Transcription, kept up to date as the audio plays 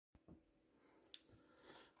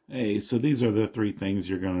Hey, so these are the three things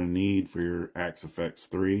you're going to need for your AXE-FX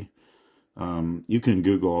 3. You can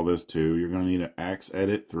Google all this too. You're going to need an Axe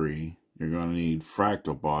Edit 3. You're going to need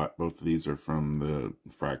Fractal Bot. Both of these are from the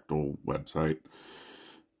Fractal website.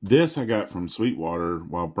 This I got from Sweetwater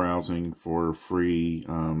while browsing for free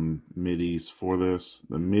MIDIs for this,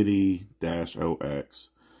 the MIDI-OX.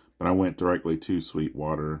 But I went directly to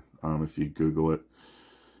Sweetwater if you Google it.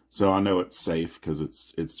 So I know it's safe because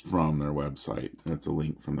it's from their website. It's a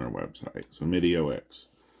link from their website. So MIDI-OX.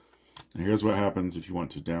 Now here's what happens if you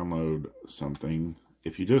want to download something.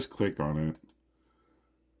 If you just click on it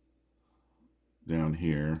down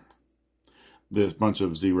here, this bunch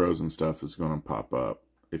of zeros and stuff is going to pop up.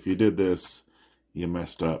 If you did this, you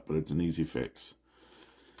messed up, but it's an easy fix.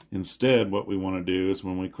 Instead, what we want to do is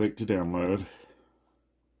when we click to download,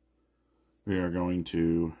 we are going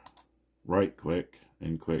to right click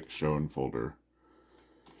and click Show in Folder.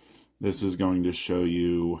 This is going to show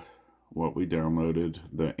you what we downloaded,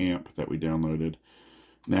 the amp that we downloaded.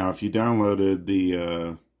 Now, if you downloaded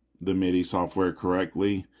the MIDI software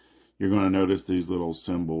correctly, you're going to notice these little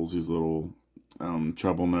symbols, these little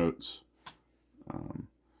treble notes,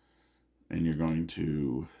 and you're going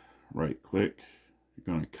to right click.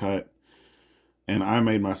 You're going to cut, and I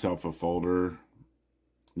made myself a folder.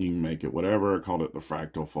 You can make it whatever. I called it the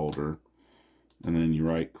Fractal folder. And then you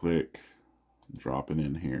right click, drop it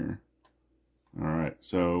in here. All right,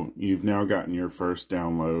 so you've now gotten your first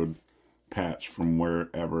download patch from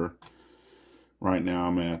wherever. Right now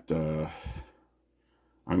I'm at, I'm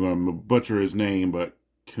going to butcher his name, but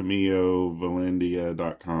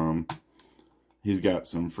CamilloValendia.com. He's got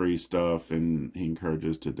some free stuff and he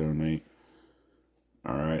encourages to donate.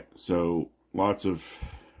 All right, so lots of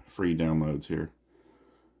free downloads here.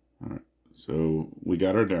 All right, so we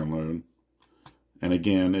got our download. And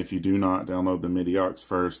again, if you do not download the MIDI-OX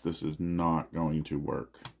first, this is not going to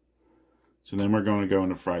work. So then we're going to go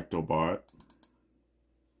into Fractal Bot,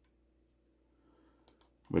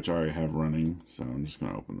 which I already have running, so I'm just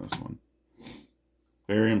going to open this one.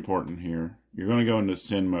 Very important here. You're going to go into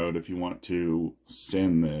send mode if you want to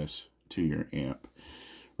send this to your amp.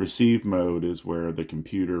 Receive mode is where the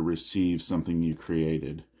computer receives something you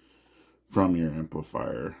created from your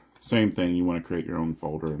amplifier. Same thing, you want to create your own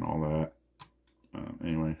folder and all that.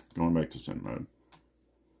 Anyway, going back to send mode.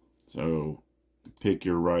 So pick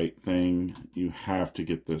your right thing. You have to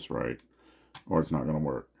get this right or it's not going to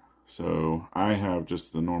work. So I have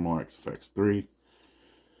just the normal AXE-FX 3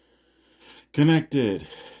 connected.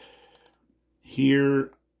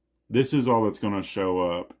 Here, this is all that's going to show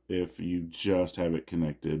up if you just have it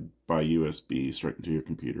connected by USB straight into your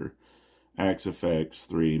computer. AXE-FX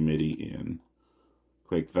 3 MIDI in.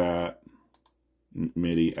 Click that.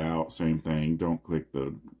 MIDI out, same thing. Don't click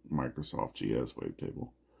the Microsoft GS wavetable.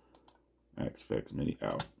 AXE-FX MIDI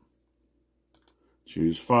out.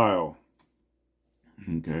 Choose file.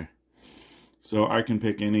 Okay. So I can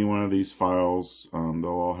pick any one of these files. They'll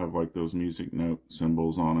all have like those music note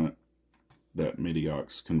symbols on it that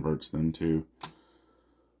MIDI-OX converts them to.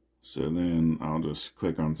 So then I'll just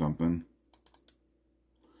click on something.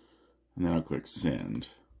 And then I'll click send.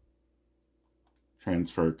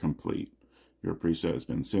 Transfer complete. Your preset has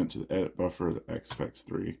been sent to the edit buffer of the AXE-FX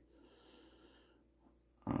 3.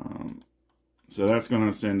 So that's going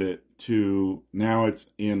to send it to, now it's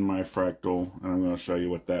in my Fractal, and I'm going to show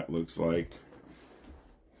you what that looks like.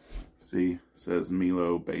 See, it says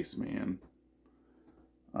Milo Bassman.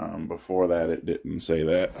 Before that, it didn't say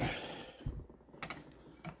that.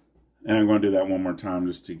 And I'm going to do that one more time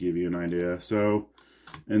just to give you an idea. So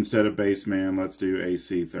instead of Bassman, let's do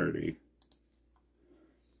AC30.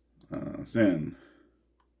 Send.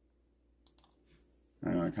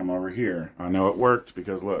 I'm going to come over here. I know it worked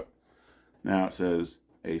because look, now it says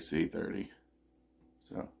AC30.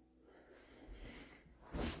 So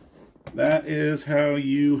that is how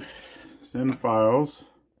you send files.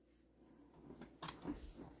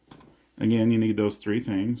 Again, you need those three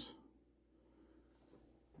things.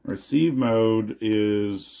 Receive mode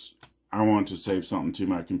is I want to save something to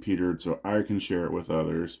my computer so I can share it with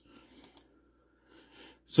others.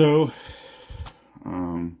 So,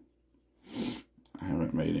 I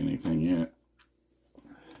haven't made anything yet.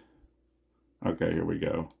 Okay, here we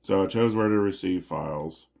go. So I chose where to receive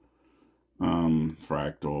files.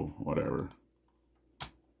 Fractal, whatever.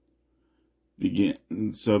 Begin.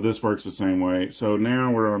 So this works the same way. So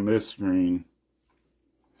now we're on this screen.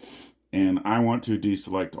 And I want to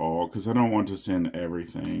deselect all because I don't want to send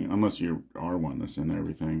everything. Unless you are wanting to send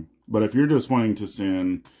everything. But if you're just wanting to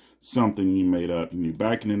send something you made up and you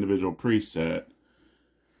back an individual preset,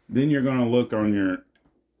 then you're going to look on your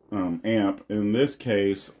amp. In this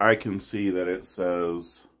case, I can see that it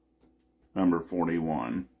says number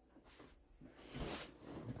 41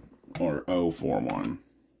 or 041.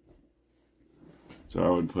 So I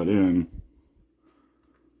would put in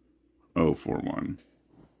 041.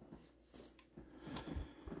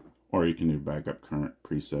 Or you can do backup current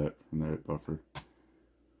preset from the buffer.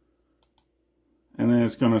 And then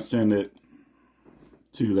it's going to send it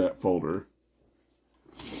to that folder.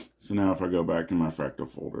 So now if I go back in my Fractal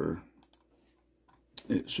folder,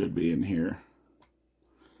 it should be in here.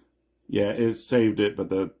 Yeah, it saved it, but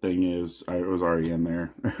the thing is, it was already in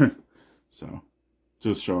there. So,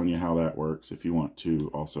 just showing you how that works if you want to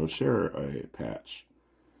also share a patch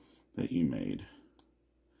that you made.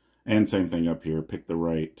 And same thing up here, pick the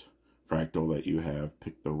right fractal that you have,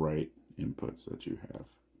 pick the right inputs that you have.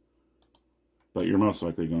 But you're most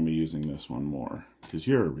likely going to be using this one more, because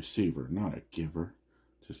you're a receiver, not a giver.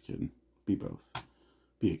 Just kidding. Be both.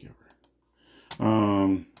 Be a giver.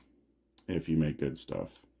 If you make good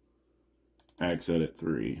stuff. AXE-FX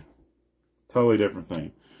 3. Totally different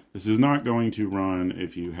thing. This is not going to run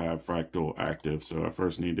if you have Fractal active, so I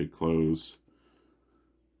first need to close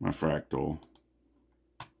my Fractal.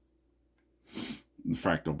 The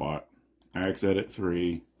Fractal bot. AXE-FX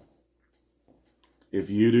 3. If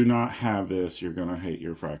you do not have this, you're going to hate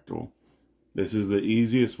your Fractal. This is the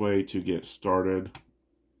easiest way to get started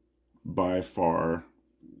by far,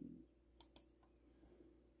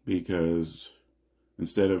 because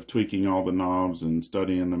instead of tweaking all the knobs and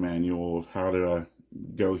studying the manual of how to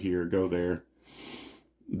go here, go there,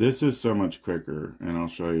 this is so much quicker, and I'll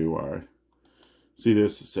show you why. See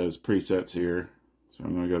this? It says presets here. So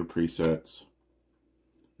I'm going to go to presets.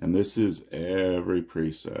 And this is every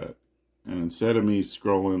preset. And instead of me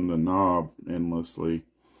scrolling the knob endlessly,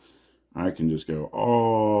 I can just go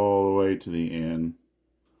all the way to the end.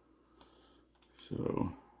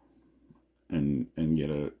 So, and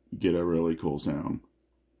get a really cool sound.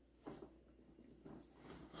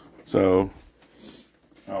 So,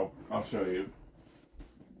 I'll show you.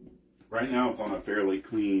 Right now it's on a fairly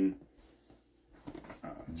clean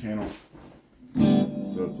channel.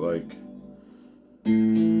 So it's like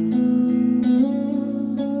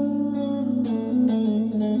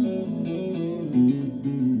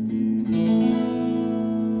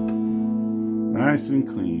nice and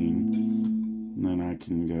clean. And then I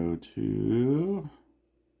can go to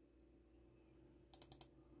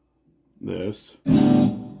this.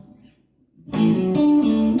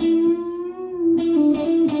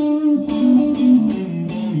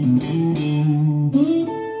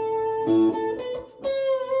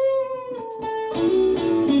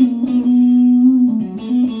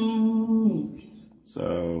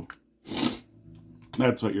 So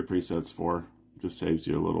that's what your preset's for. Just saves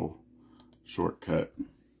you a little shortcut.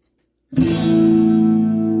 And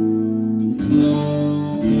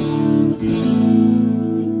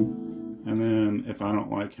then if I don't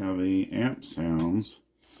like how the amp sounds,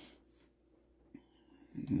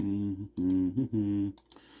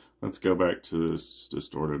 let's go back to this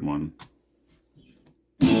distorted one.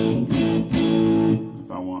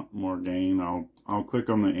 If I want more gain, I'll click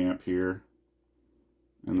on the amp here,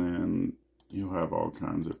 and then you'll have all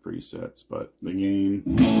kinds of presets. But the gain,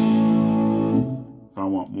 if I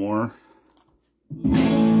want more,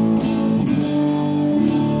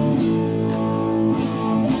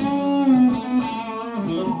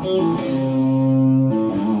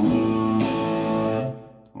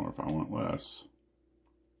 or if I want less.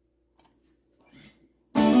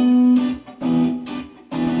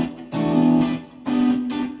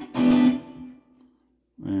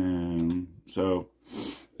 And so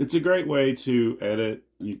it's a great way to edit.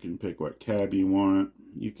 You can pick what cab you want.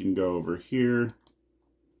 You can go over here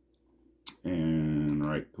and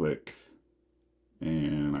right click,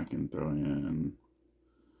 and I can throw in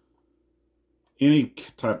any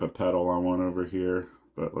type of pedal I want over here,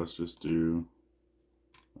 but let's just do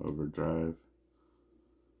overdrive.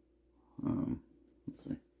 Let's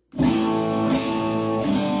see.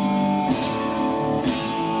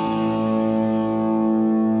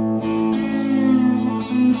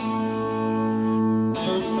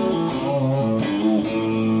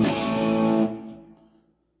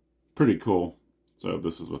 Pretty cool. So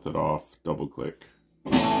this is with it off. Double click.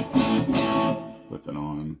 With it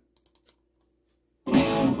on.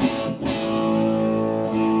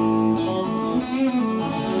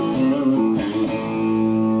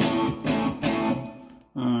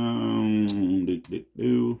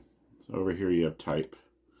 So over here you have type.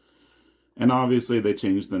 And obviously they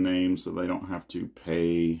changed the name so they don't have to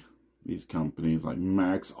pay these companies like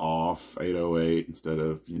Max Off 808 instead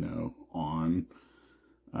of, you know, on.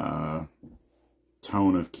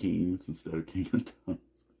 Tone of Kings instead of King of Tones.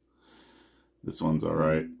 This one's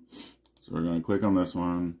alright. So So we're going to click on this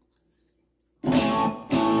one. Not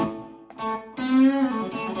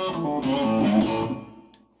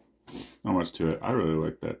much to it. I really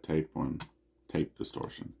like that tape one. Tape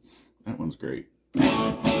distortion. That one's great.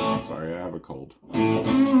 Sorry, I have a cold.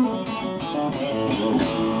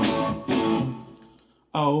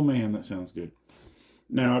 Oh man, that sounds good.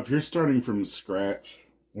 Now, if you're starting from scratch,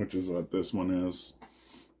 which is what this one is,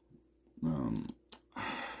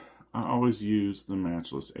 I always use the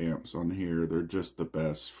matchless amps on here. They're just the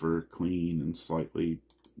best for clean and slightly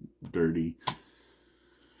dirty.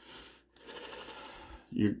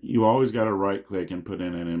 You always got to right click and put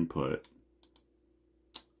in an input.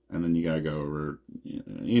 And then you got to go over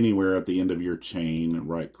anywhere at the end of your chain and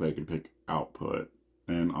right click and pick output.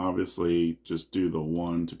 And obviously just do the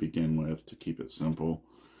 1 to begin with to keep it simple.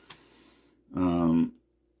 And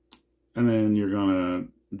then you're going to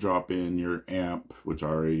drop in your amp, which I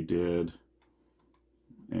already did.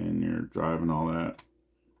 And your drive and all that.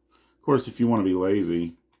 Of course, if you want to be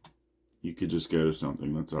lazy, you could just go to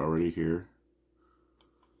something that's already here.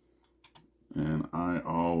 And I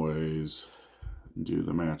always do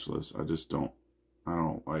the matchless. I don't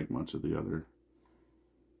like much of the other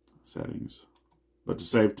settings. But to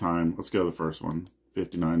save time, let's go to the first one,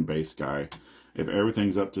 59 bass guy. If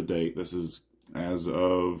everything's up to date, this is as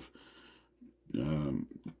of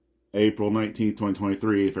April 19th,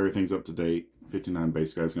 2023. If everything's up to date, 59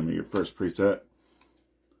 bass guy is going to be your first preset.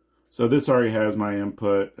 So this already has my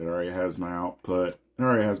input, it already has my output, it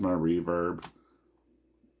already has my reverb.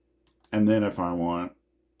 And then if I want,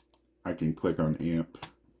 I can click on amp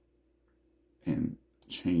and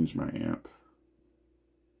change my amp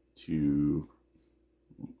to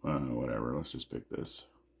whatever. Let's just pick this.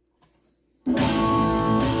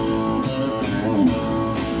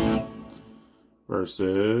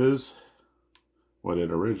 Versus what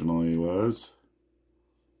it originally was.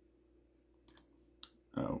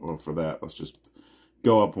 Well, for that, let's just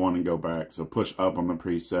go up 1 and go back. So push up on the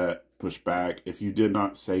preset, push back. If you did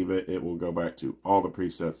not save it, it will go back to all the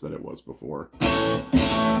presets that it was before.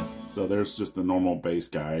 So there's just the normal bass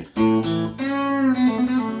guy.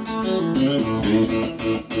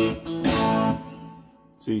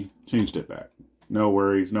 See, changed it back. No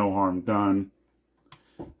worries, no harm done.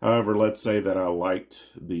 However, let's say that I liked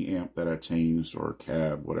the amp that I changed, or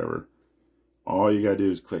cab, whatever. All you gotta do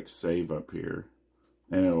is click save up here,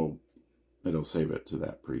 and it'll save it to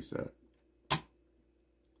that preset. So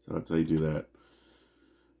that's how you do that.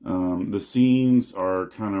 The scenes are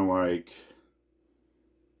kind of like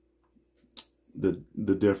the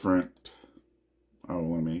different. Oh,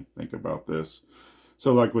 let me think about this.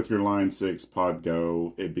 So like with your line 6 pod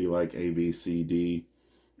go, it'd be like A, B, C, D.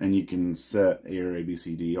 And you can set your A, B,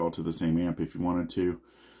 C, D all to the same amp if you wanted to.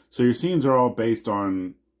 So your scenes are all based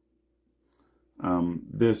on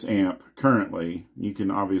this amp currently. You can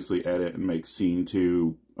obviously edit and make scene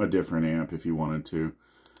 2 a different amp if you wanted to.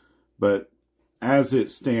 But as it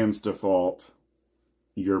stands default,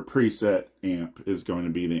 your preset amp is going to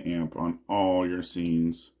be the amp on all your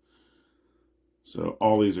scenes. So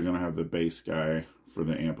all these are going to have the bass guy for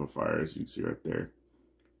the amplifier, as you can see right there.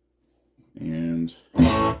 And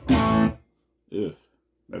that's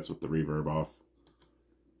with the reverb off.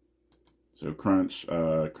 So crunch,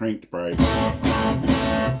 cranked bright,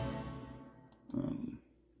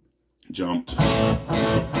 jumped,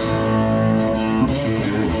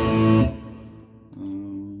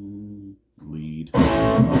 lead.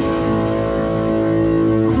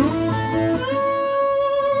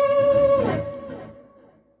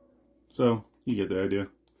 So you get the idea.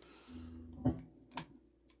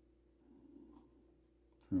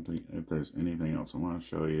 I don't think if there's anything else I want to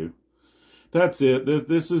show you. That's it.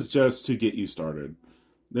 This is just to get you started.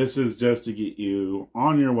 This is just to get you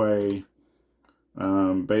on your way.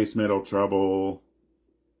 Bass, middle, treble.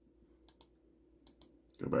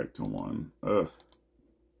 Go back to 1.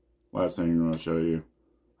 Last thing I'm going to show you.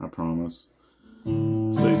 I promise.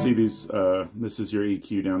 So you see these, this is your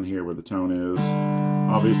EQ down here where the tone is.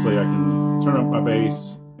 Obviously I can turn up my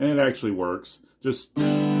bass and it actually works. Just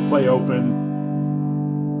play open.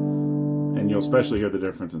 And you'll especially hear the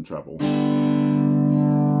difference in treble.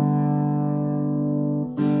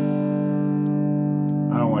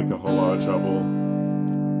 I don't like a whole lot of treble.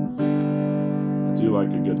 I do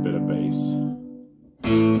like a good bit of bass.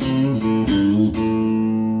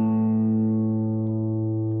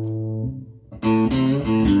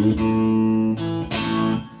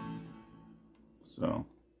 So,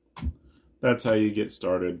 that's how you get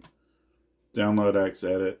started. Download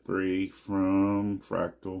AXE-FX 3 from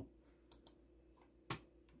Fractal.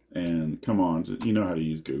 And come on, you know how to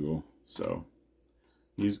use Google. So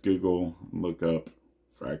use Google, look up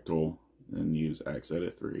Fractal. and use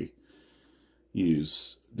AXE-FX 3.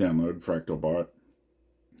 Download FractalBot.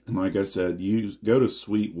 And like I said, go to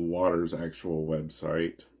Sweetwater's actual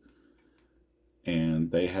website,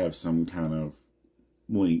 and they have some kind of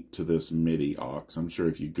link to this MIDI aux. I'm sure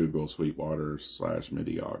if you Google Sweetwater /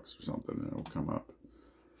 MIDI aux or something, it'll come up.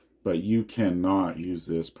 But you cannot use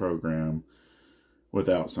this program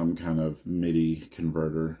without some kind of MIDI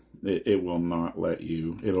converter. It will not let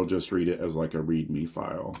you. It'll just read it as like a README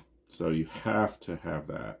file. So you have to have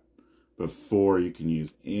that before you can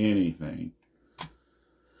use anything.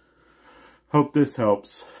 Hope this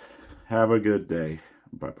helps. Have a good day.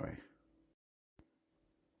 Bye-bye.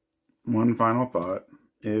 One final thought.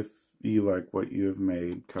 If you like what you have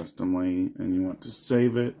made customly and you want to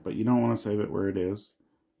save it, but you don't want to save it where it is,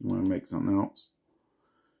 you want to make something else,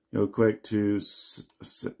 you'll go to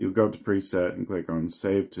preset and click on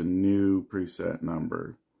save to new preset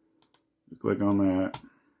number. You click on that,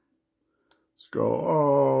 scroll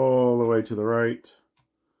all the way to the right.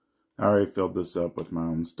 I already filled this up with my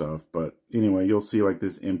own stuff, but anyway, you'll see like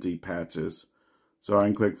this empty patches. So I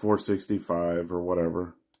can click 465 or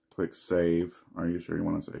whatever. Click save. Are you sure you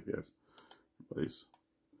want to save? Yes, please.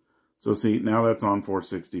 So see, now that's on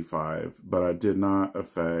 465, but I did not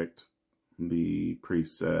affect the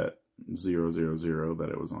preset 000 that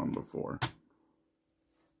it was on before.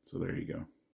 So there you go.